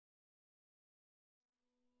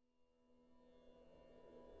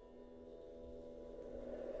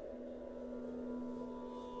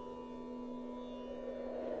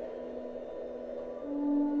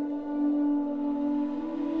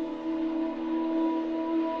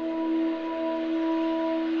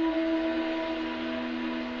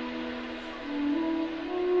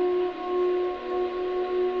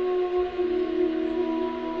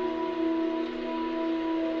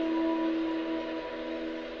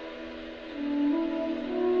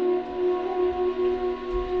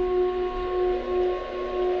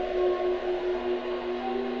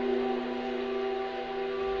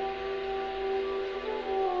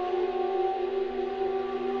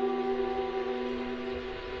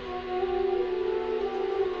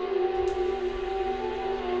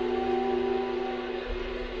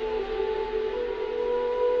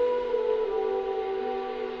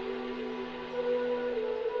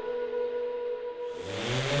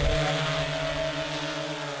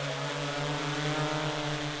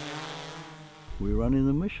running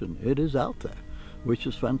the mission. It is out there, which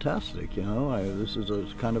is fantastic. You know, this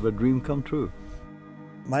is kind of a dream come true.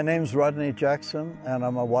 My name's Rodney Jackson, and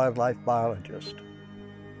I'm a wildlife biologist.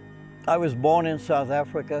 I was born in South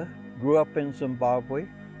Africa, grew up in Zimbabwe.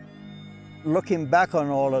 Looking back on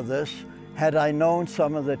all of this, had I known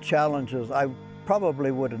some of the challenges, I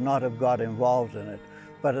probably would not have got involved in it.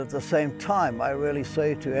 But at the same time, I really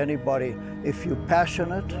say to anybody, if you're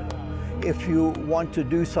passionate, if you want to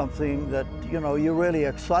do something that you're really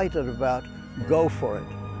excited about, go for it.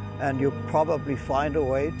 And you'll probably find a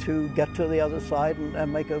way to get to the other side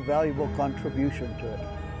and make a valuable contribution to it.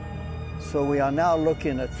 So we are now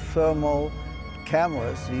looking at thermal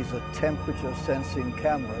cameras. These are temperature sensing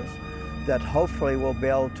cameras that hopefully will be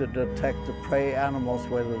able to detect the prey animals,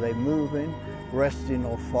 whether they're moving, resting,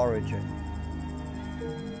 or foraging.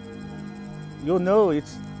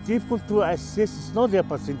 It's difficult to assess snow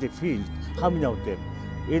leopards in the field, how many of them.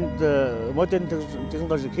 In the modern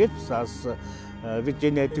technology helps us with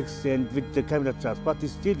genetics and with the camera charts, but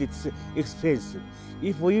still it's expensive.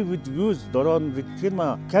 If we would use drone with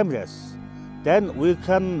thermal cameras, then we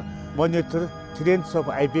can monitor trends of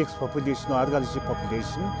IBX population or Argadi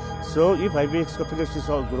population. So if IBX population is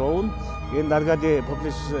all grown and Argadi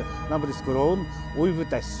population number is grown, we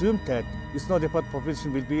would assume that snow leopard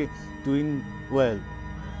population will be doing well.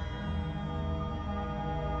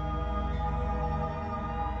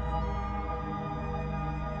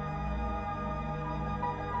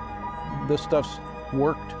 This stuff's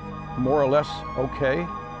worked more or less okay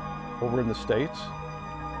over in the States,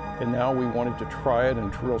 and now we wanted to try it in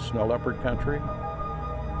real snow leopard country.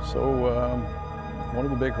 So one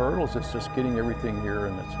of the big hurdles is just getting everything here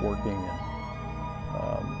and it's working.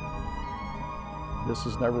 And this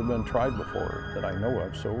has never been tried before that I know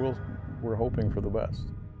of, so we're hoping for the best.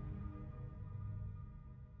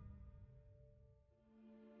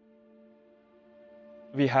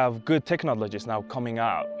 We have good technologies now coming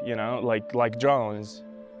out, like drones.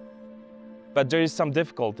 But there is some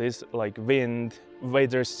difficulties like wind,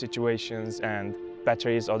 weather situations, and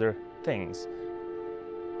batteries, other things.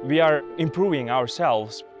 We are improving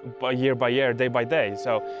ourselves year by year, day by day.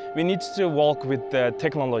 So we need to walk with the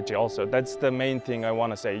technology also. That's the main thing I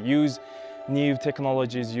want to say. Use new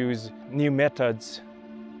technologies, use new methods.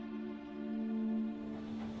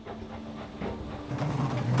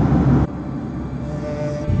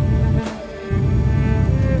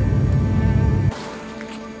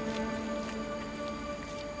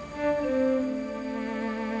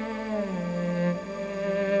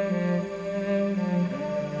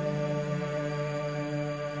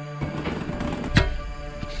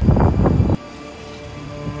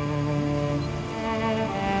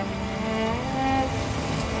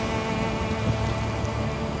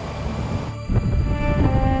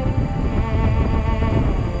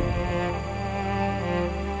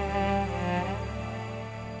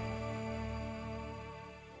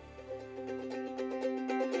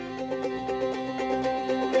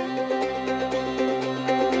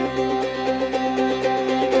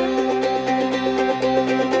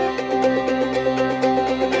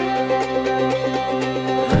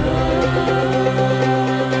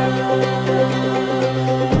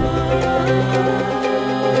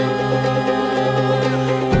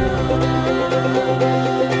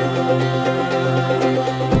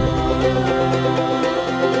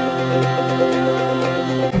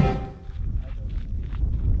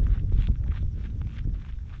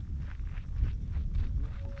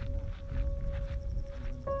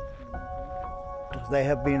 They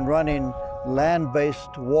have been running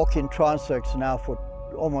land-based walking transects now for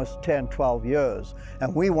almost 10, 12 years.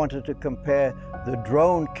 And we wanted to compare the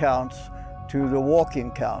drone counts to the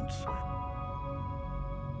walking counts.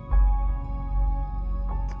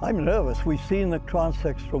 I'm nervous. We've seen the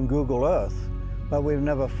transects from Google Earth, but we've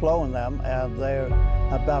never flown them, and they're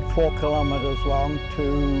about 4 kilometers long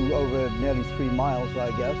to over nearly 3 miles, I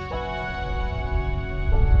guess.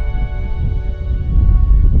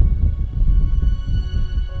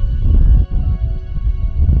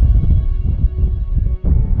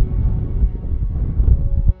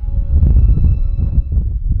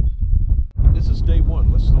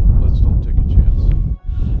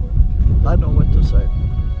 I know what to say.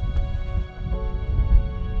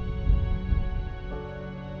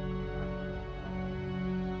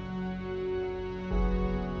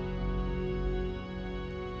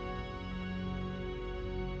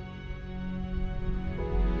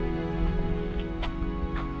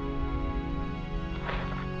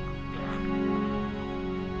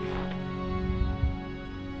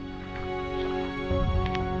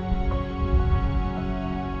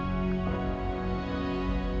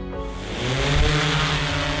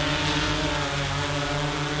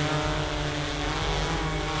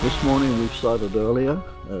 This morning we started earlier,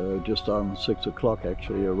 just on 6 o'clock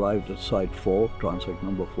actually, arrived at site 4, transect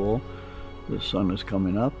number 4. The sun is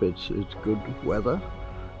coming up, it's good weather.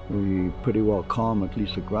 We pretty well calm, at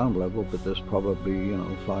least at ground level, but there's probably,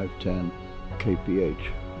 5, 10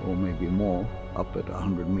 kph or maybe more up at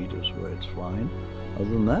 100 meters where it's flying. Other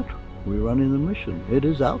than that, we're running the mission. It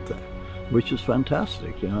is out there, which is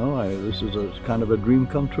fantastic, This is a kind of a dream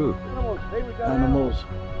come true. Animals.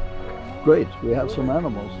 Great, we have some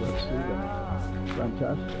animals. Let's see them.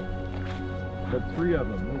 Fantastic. But 3 of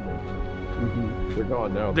them moving. They're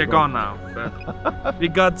gone now. They're gone now. But we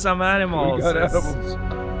got some animals. We got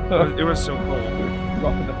animals. It was so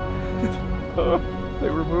cool.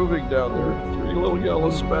 They were moving down there. 3 little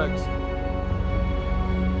yellow specks.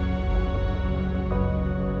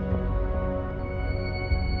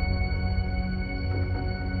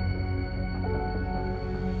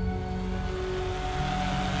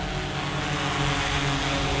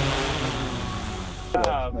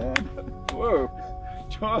 Man. Whoa.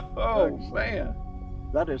 Oh, man.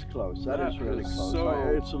 That is close. That is really close. So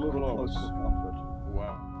it's a little close for comfort.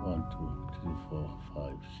 Wow. 1, 2, 3, 4,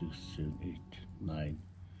 5, 6, 7, 8, 9,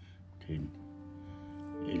 10,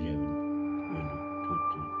 11,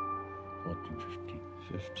 12, 13, 14,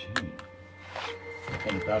 15. 15.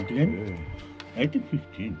 Can you count again? I think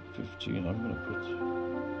 15. 15. I'm going to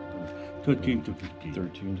put 13 to 15.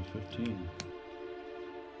 13 to 15.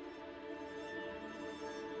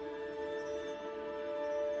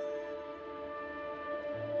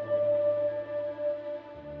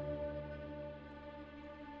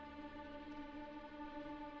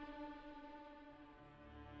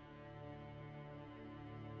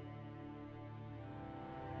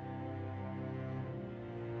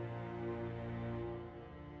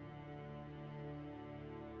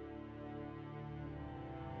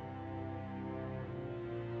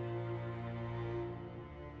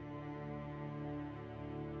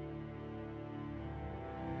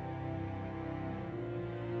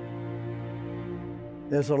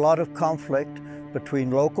 There's a lot of conflict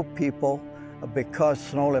between local people because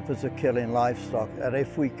snow leopards are killing livestock. And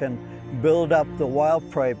if we can build up the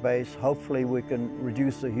wild prey base, hopefully we can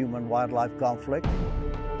reduce the human-wildlife conflict.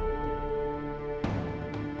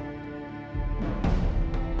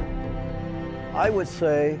 I would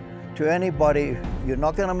say to anybody, you're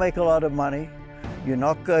not going to make a lot of money, you're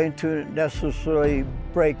not going to necessarily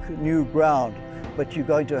break new ground, but you're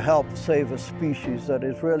going to help save a species that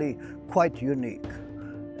is really quite unique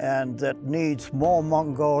and that needs more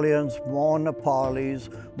Mongolians, more Nepalis,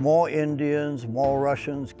 more Indians, more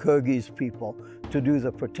Russians, Kyrgyz people to do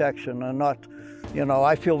the protection and not,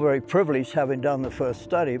 I feel very privileged having done the first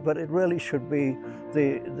study, but it really should be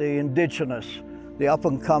the indigenous, the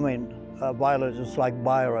up-and-coming biologists like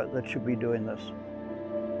Byra that should be doing this.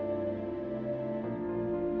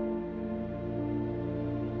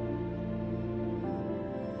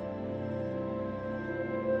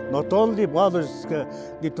 Not only biologists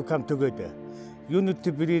need to come together. You need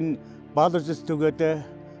to bring biologists together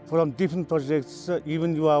from different projects.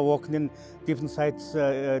 Even you are working in different sites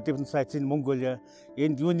in Mongolia,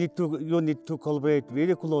 and you need to collaborate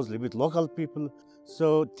very closely with local people.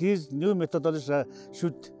 So these new methodologies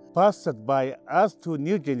should pass by us to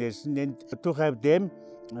new generation and to have them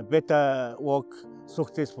better work,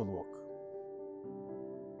 successful work.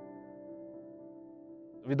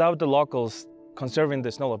 Without the locals conserving the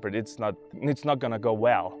snow leopard, it's not gonna go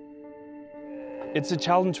well. It's a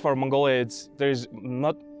challenge for Mongolia. There's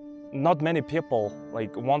not many people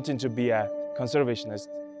wanting to be a conservationist.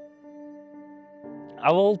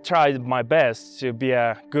 I will try my best to be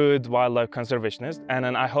a good wildlife conservationist, and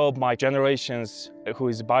then I hope my generations who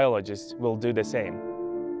is biologists will do the same.